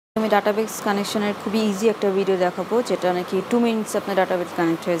আমি ডাটাবেস কানেকশনের খুবই ইজি একটা ভিডিও দেখাবো যেটা নাকি 2 মিনিটস আপনার ডাটাবেস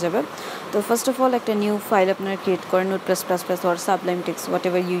কানেক্ট হয়ে যাবে। তো ফার্স্ট অফ অল একটা নিউ ফাইল আপনারা ক্রিয়েট করেন Notepad++ or Sublime text what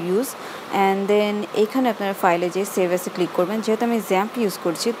ever you use, and then এখানে আপনারা ফাইলে যে সেভ এসে ক্লিক করবেন। যেহেতু আমি XAMPP ইউজ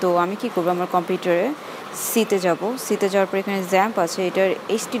করছি তো আমি কি করবো, আমার কম্পিউটারে সিতে যাওয়ার পর এখানে XAMPP আছে, এটার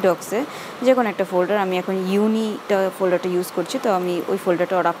htdocs-এ যে কোনো একটা ফোল্ডার, আমি এখন ইউনিটা ফোল্ডারটা ইউজ করছি, তো আমি ওই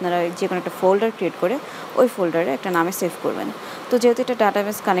ফোল্ডারটা আর আপনারা যে কোনো একটা ফোল্ডার ক্রিয়েট করে ওই ফোল্ডারে একটা নামে সেভ করবেন। তো যেহেতু এটা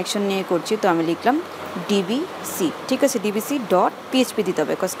ডাটাবেস কানেকশন নিয়ে করছি তো আমি লিখলাম dbc, ঠিক আছে, dbc.php দিতে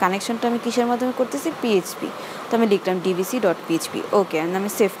হবে, বিকজ কানেকশনটা আমি কিসের মাধ্যমে করতেছি, PHP। তো আমি লিখলাম dbc.php, ওকে, অ্যান্ড আমি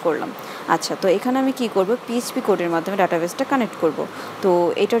সেভ করলাম। আচ্ছা, তো এখানে আমি কি করব, PHP কোডের মাধ্যমে ডাটাবেসটা কানেক্ট করব। তো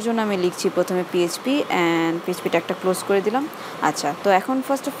এটার জন্য আমি লিখছি প্রথমে PHP অ্যান্ড PHPটা একটা ক্লোজ করে দিলাম। আচ্ছা, তো এখন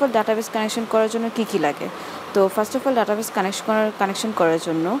first of all database connection করার জন্য কি লাগে। তো first of all database connection করার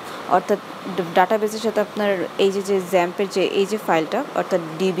জন্য, অর্থাৎ ডাটাবেসের সাথে আপনার এই যে XAMPP-এর যে এই যে ফাইলটা অর্থাৎ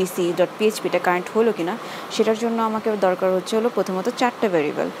dbc.php-টা কানেক্ট হলো কিনা সেটার জন্য আমাকে দরকার হচ্ছে হলো প্রথমত 4টা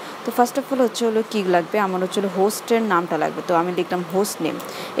ভ্যারিয়েবল। তো ফার্স্ট অফ অল হচ্ছে হলো কী লাগবে, আমার হচ্ছে হলো হোস্টের নামটা লাগবে। তো আমি লিখলাম হোস্ট নেম।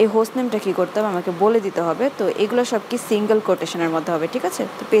 এই হোস্ট নেমটা কী করতে হবে, আমাকে বলে দিতে হবে। তো এগুলো সব কি সিঙ্গেল কোটেশনের মধ্যে হবে, ঠিক আছে।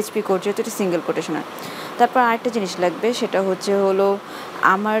 তো PHP কোড যেহেতু এটা সিঙ্গেল কোটেশনের। তারপর আরেকটা জিনিস লাগবে, সেটা হচ্ছে হলো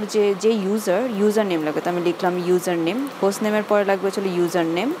আমার যে ইউজার নেম লাগবে। তো আমি লিখলাম ইউজার নেম, হোস্ট নেমের পরে লাগবে হচ্ছিল ইউজার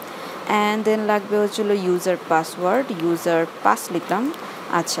নেম, অ্যান্ড দেন লাগবে হচ্ছিলো ইউজার পাসওয়ার্ড, ইউজার পাস লিখলাম।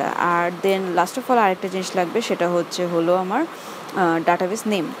 আচ্ছা, আর দেন লাস্ট অফ অল আরেকটা জিনিস লাগবে, সেটা হচ্ছে হলো আমার ডাটাবেস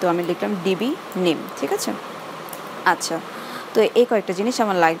নেম। তো আমি লিখলাম DB নেম, ঠিক আছে। আচ্ছা, তো এই কয়েকটা জিনিস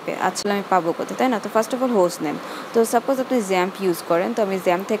আমার লাগবে। আচ্ছা, আমি পাবো কোথায়, তাই না। তো first of all host name. তো সাপোজ আপনি XAMPP ইউজ করেন, তো আমি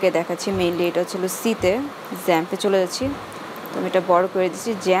XAMPP থেকে দেখাচ্ছি, মেইনলি এটা হচ্ছিলো সিতে, XAMPP-এ চলে যাচ্ছি। তো আমি এটা বড় করে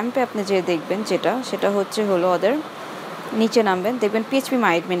দিচ্ছি। XAMPP-এ আপনি যে দেখবেন সেটা হচ্ছে হলো ওদের নিচে নামবেন, দেখবেন PHP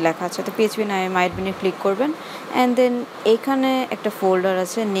myadmin লেখা আছে। তো PHP myadmin-এ ক্লিক করবেন, অ্যান্ড দেন এখানে একটা ফোল্ডার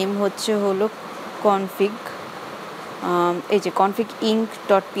আছে, নেম হচ্ছে হলো config, এই যে config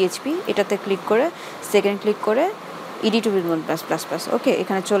inc.php, এটাতে ক্লিক করে সেকেন্ড ক্লিক করে ed2.1+++, ওকে,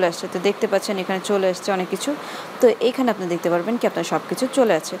 এখানে চলে আসছে। তো দেখতে পাচ্ছেন এখানে চলে আসছে অনেক কিছু। তো এখানে আপনি দেখতে পারবেন কি আপনার সব কিছু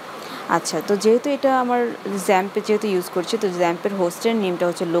চলে আছে। আচ্ছা, তো যেহেতু এটা আমার XAMPP যেহেতু ইউজ করছি, তো XAMPP-এর হোস্টের নেমটা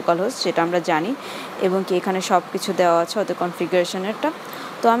হচ্ছে লোকাল হোস্ট, সেটা আমরা জানি, এবং কি এখানে সব কিছু দেওয়া আছে ওদের কনফিগারেশনেরটা।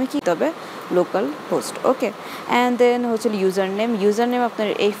 তো আমি কি তবে local host, okay, and then হচ্ছে ইউজার নেম আপনার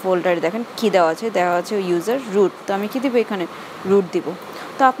এই ফোল্ডারে দেখেন কী দেওয়া আছে ইউজার রুট। তো আমি কি দিব, এখানে রুট দিব।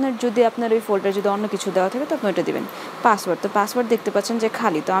 তো আপনার ওই ফোল্ডারে যদি অন্য কিছু দেওয়া থাকে তো আপনি ওটা দেবেন। পাসওয়ার্ড, তো পাসওয়ার্ড দেখতে পাচ্ছেন যে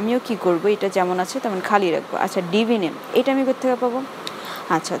খালি, তো আমিও কি করব, এটা যেমন আছে তেমন খালি রাখবো। আচ্ছা, DB নেম, এটা আমি কোথা থেকে পাবো।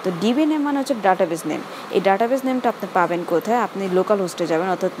 আচ্ছা, তো DB নেম মানে হচ্ছে ডাটাবেস নেম। এই ডাটাবেস নেমটা আপনি পাবেন কোথায়, আপনি লোকাল হোস্টে যাবেন,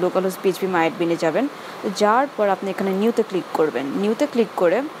 অর্থাৎ লোকাল হোস্ট PHP myadmin-এ যাবেন। যাওয়ার পর আপনি এখানে নিউতে ক্লিক করবেন। নিউতে ক্লিক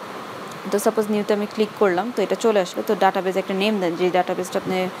করে, তো সাপোজ নিউতে আমি ক্লিক করলাম, তো এটা চলে আসলো। তো ডাটাবেস একটা নেম দেন, যে ডাটাবেসটা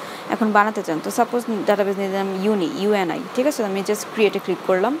আপনি এখন বানাতে চান। তো সাপোজ ডাটাবেস নিয়ে দিলাম UNI, ঠিক আছে। আমি জাস্ট ক্রিয়েটে ক্লিক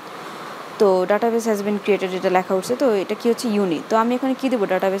করলাম, তো ডাটাবেস হ্যাজ বিন ক্রিয়েটেড এটা লেখা উঠছে। তো এটা কি হচ্ছে ইউনি। তো আমি এখানে কী দেবো,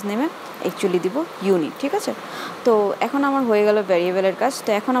 ডাটাবেস নেমে অ্যাকচুয়ালি দিব ইউনি, ঠিক আছে। তো এখন আমার হয়ে গেল ভ্যারিয়েবলের কাজ। তো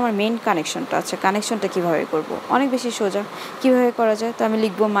এখন আমার মেইন কানেকশনটা আছে, কানেকশনটা কীভাবে করব, অনেক বেশি সোজা। কীভাবে করা যায়, তো আমি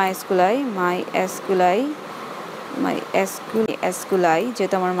লিখবো MySQL,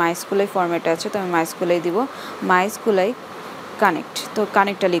 যেহেতু আমার MySQL ফরম্যাট আছে, তো আমি MySQL দিব, MySQL কানেক্ট। তো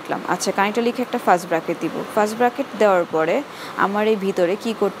কানেক্টটা লিখলাম। আচ্ছা, কানেক্টটা লিখে একটা ফার্স্ট ব্র্যাকেট দিব। ফার্স্ট ব্র্যাকেট দেওয়ার পরে আমার এই ভিতরে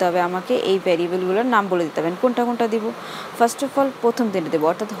কি করতে হবে, আমাকে এই ভ্যারিয়েবলগুলোর নাম বলে দিতে হবে। কোনটা দিব, ফার্স্ট অফ অল প্রথম দিনে দেবো,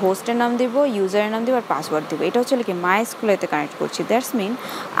 অর্থাৎ হোস্টের নাম দিব, ইউজারের নাম দিব, আর পাসওয়ার্ড দিব। এটা হচ্ছে কি MySQL-তে কানেক্ট করছি, দ্যাটস মিন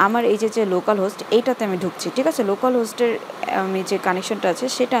আমার এই যে লোকাল হোস্ট এইটাতে আমি ঢুকছি, ঠিক আছে। লোকাল হোস্টের আমি যে কানেকশনটা আছে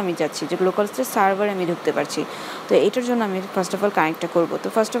সেটা আমি যাচ্ছি, যে লোকাল হোস্টের সার্ভারে আমি ঢুকতে পারছি। তো এটার জন্য আমি ফার্স্ট অফ অল কানেক্টটা করবো। তো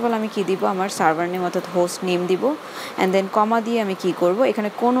ফার্স্ট অফ অল আমি কী দিব, আমার সার্ভার নেম অর্থাৎ হোস্ট নেম দিব, অ্যান্ড দেন কমা দিয়ে আমি কী করব, এখানে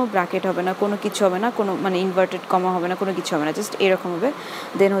কোনো ব্র্যাকেট হবে না, কোনো কিছু হবে না, কোনো মানে ইনভার্টেড কমা হবে না, কোনো কিছু হবে না, জাস্ট এরকম হবে।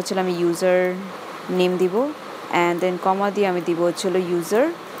 দেন হচ্ছিল আমি ইউজার নেম দিব, অ্যান্ড দেন কমা দিয়ে আমি দিব হচ্ছিলো ইউজার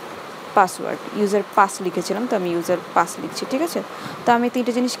পাসওয়ার্ড, ইউজার পাস লিখেছিলাম, তো আমি ইউজার পাস লিখছি, ঠিক আছে। তো আমি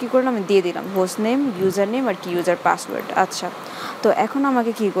তিনটে জিনিস কী করলাম, আমি দিয়ে দিলাম, হোস্ট নেম, ইউজার নেম, আর কি ইউজার পাসওয়ার্ড। আচ্ছা, তো এখন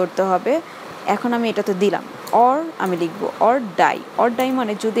আমাকে কী করতে হবে, এখন আমি এটা তো দিলাম, অর আমি লিখবো অর ডাই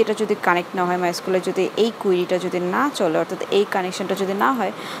মানে যদি কানেক্ট না হয় MySQL-এ, যদি এই কুইরিটা যদি না চলে, অর্থাৎ এই কানেকশনটা যদি না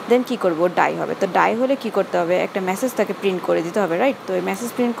হয়, দেন কী করবো, ডাই হবে। তো ডাই হলে কী করতে হবে, একটা মেসেজ তাকে প্রিন্ট করে দিতে হবে, রাইট। তো এই মেসেজ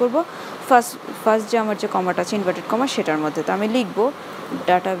প্রিন্ট করবো ফার্স্ট যে আমার যে কমাটা আছে ইনভার্টেড কমা সেটার মধ্যে। তো আমি লিখবো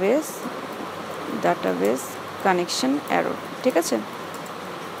ডাটাবেস কানেকশন এরর, ঠিক আছে।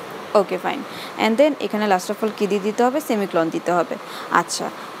 Okay fine. অ্যান্ড দেন এখানে লাস্ট অফ অল কী দিয়ে দিতে হবে, সেমিক্লন দিতে হবে। আচ্ছা,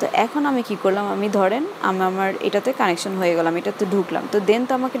 তো এখন আমি কি করলাম, আমি ধরেন আমার এটাতে কানেকশন হয়ে গেলাম, এটাতে ঢুকলাম, তো দেন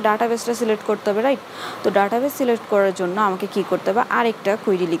তো আমাকে ডাটাবেসটা সিলেক্ট করতে হবে, রাইট? তো ডাটাবেস সিলেক্ট করার জন্য আমাকে কি করতে হবে, আরেকটা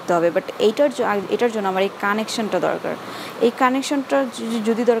কুইরি লিখতে হবে, বাট এটার জন্য আমার এই কানেকশনটা দরকার। এই কানেকশনটা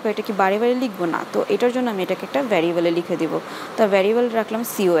যদি দরকার, এটা কি বারে বারে লিখবো না, তো এটার জন্য আমি এটাকে একটা ভ্যারিয়েবলে লিখে দিব। তো ভ্যারিয়েবল রাখলাম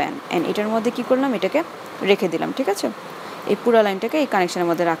CON, অ্যান্ড এটার মধ্যে কি করলাম, এটাকে রেখে দিলাম, ঠিক আছে? এই পুরো লাইনটাকে এই কানেকশনের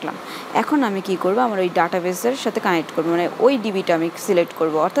মধ্যে রাখলাম। এখন আমি কি করব, আমার ওই ডাটাবেসের সাথে কানেক্ট করব, মানে ওই ডিবিটা আমি সিলেক্ট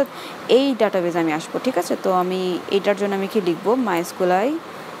করব, অর্থাৎ এই ডাটাবেস আমি আসবো, ঠিক আছে? তো আমি এইটার জন্য আমি কি লিখব, MySQL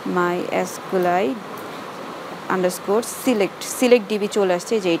আন্ডারস্কোর সিলেক্ট ডিবি চলে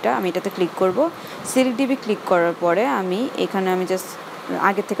আসছে, যেটা আমি এটাতে ক্লিক করব। সিলেক্ট ডিবি ক্লিক করার পরে আমি জাস্ট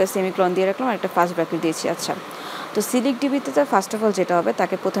আগে থেকে সেমিক্লন দিয়ে রাখলাম আর একটা ফার্স্ট ব্র্যাকেট দিয়েছি। আচ্ছা, তো সিলেক্ট ডিবিতে ফার্স্ট অফ অল যেটা হবে,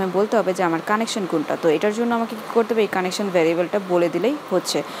 তাকে প্রথমে বলতে হবে যে আমার কানেকশন কোনটা। তো এটার জন্য আমাকে কী করতে হবে, এই কানেকশন ভ্যারিয়েবলটা বলে দিলেই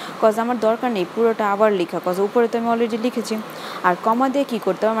হচ্ছে, কজ আমার দরকার নেই পুরোটা আবার লেখা, কজ উপরে তো আমি অলরেডি লিখেছি। আর কমা দিয়ে কী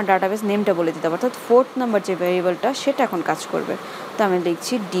করতে হবে, আমার ডাটাবেস নেমটা বলে দিতে হবে, অর্থাৎ 4th নাম্বার যে ভ্যারিয়েবলটা সেটা এখন কাজ করবে। তো আমি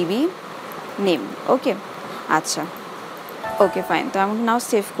লিখছি ডিবি নেম। ওকে, আচ্ছা, ওকে ফাইন। তো আমি নাও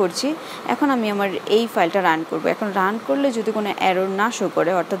সেভ করছি। এখন আমি আমার এই ফাইলটা রান করব। এখন রান করলে যদি কোনো এরর না শো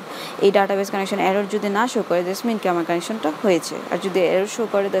করে, অর্থাৎ এই ডাটাবেস কানেকশন এরর যদি না শো করে, দ্যাটস মিন কি আমার কানেকশনটা হয়েছে। আর যদি এরর শো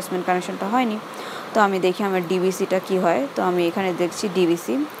করে, দ্যাটস মিন কানেকশনটা হয়নি। তো আমি দেখি আমার ডিবিসিটা কি হয়। তো আমি এখানে দেখছি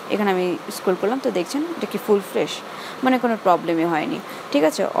ডিবিসি, এখানে আমি স্ক্রল করলাম, তো দেখছেন এটা কি ফুল ফ্রেশ, মানে কোনো প্রবলেমই হয়নি, ঠিক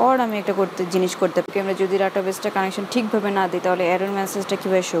আছে? অর আমি একটা জিনিস করতে পারি, আমরা যদি ডাটাবেসটা কানেকশন ঠিকভাবে না দিই, তাহলে এরর মেসেজটা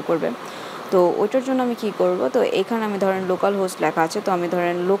কীভাবে শো করবে। তো ওইটার জন্য আমি কি করব, তো এখানে আমি ধরেন লোকাল হোস্ট লেখা আছে, তো আমি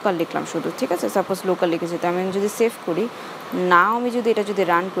ধরেন লোকাল লিখলাম শুধু, ঠিক আছে? সাপোজ লোকাল লিখেছি, তো আমি যদি সেভ করি, আমি যদি এটা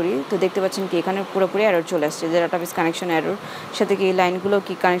রান করি, তো দেখতে পাচ্ছেন কি এখানে পুরোপুরি এরর চলে আসছে, যে ডাটাবেস কানেকশন এরর, সাথে কি এই লাইনগুলো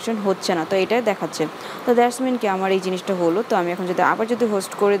কি কানেকশন হচ্ছে না, তো এটাই দেখাচ্ছে। তো দ্যাটস মিন কি আমার এই জিনিসটা হলো। তো আমি এখন আবার যদি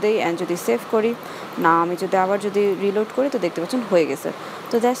হোস্ট করে দিই অ্যান্ড যদি সেভ করি, আমি আবার রিলোড করি, তো দেখতে পাচ্ছেন হয়ে গেছে।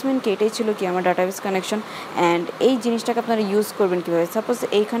 তো দ্যাটস মিন কি এটাই ছিল কি আমার ডাটাবেস কানেকশন। অ্যান্ড এই জিনিসটাকে আপনারা ইউজ করবেন কীভাবে, সাপোজ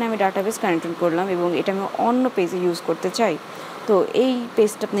এইখানে আমি ডাটাবেস কানেকশন করলাম এবং এটা আমি অন্য পেজে ইউজ করতে চাই, তো এই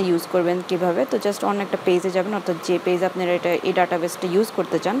পেজটা আপনি ইউজ করবেন কীভাবে, তো জাস্ট অন্য একটা পেজে যাবেন, অর্থাৎ যে পেজে আপনারা এই ডাটাবেসটা ইউজ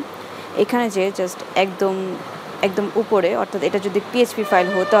করতে চান, এখানে যে জাস্ট একদম উপরে, অর্থাৎ এটা যদি PHP ফাইল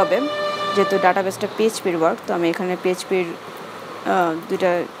হতে হবে, যেহেতু ডাটাবেসটা PHPর ওয়ার্ক, তো আমি এখানে PHPর দুইটা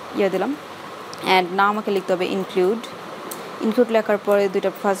দিলাম। অ্যান্ড না আমাকে লিখতে হবে ইনক্লুড লেখার পরে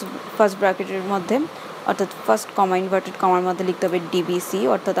দুইটা ফার্স্ট ব্র্যাকেটের মধ্যে, অর্থাৎ ফার্স্ট কমা ইনভার্টেড কমার মধ্যে লিখতে হবে ডিবিসি,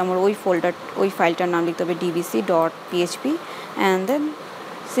 অর্থাৎ আমার ওই ফাইলটার নাম লিখতে হবে dbc.php, অ্যান্ড দেন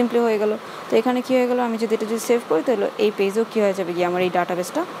সিম্পলি হয়ে গেল। তো এখানে কী হয়ে গেল, আমি যদি এটা সেভ করি, তাহলে এই পেজেও কী হয়ে যাবে, গিয়ে আমার এই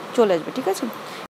ডাটাবেসটা চলে আসবে, ঠিক আছে?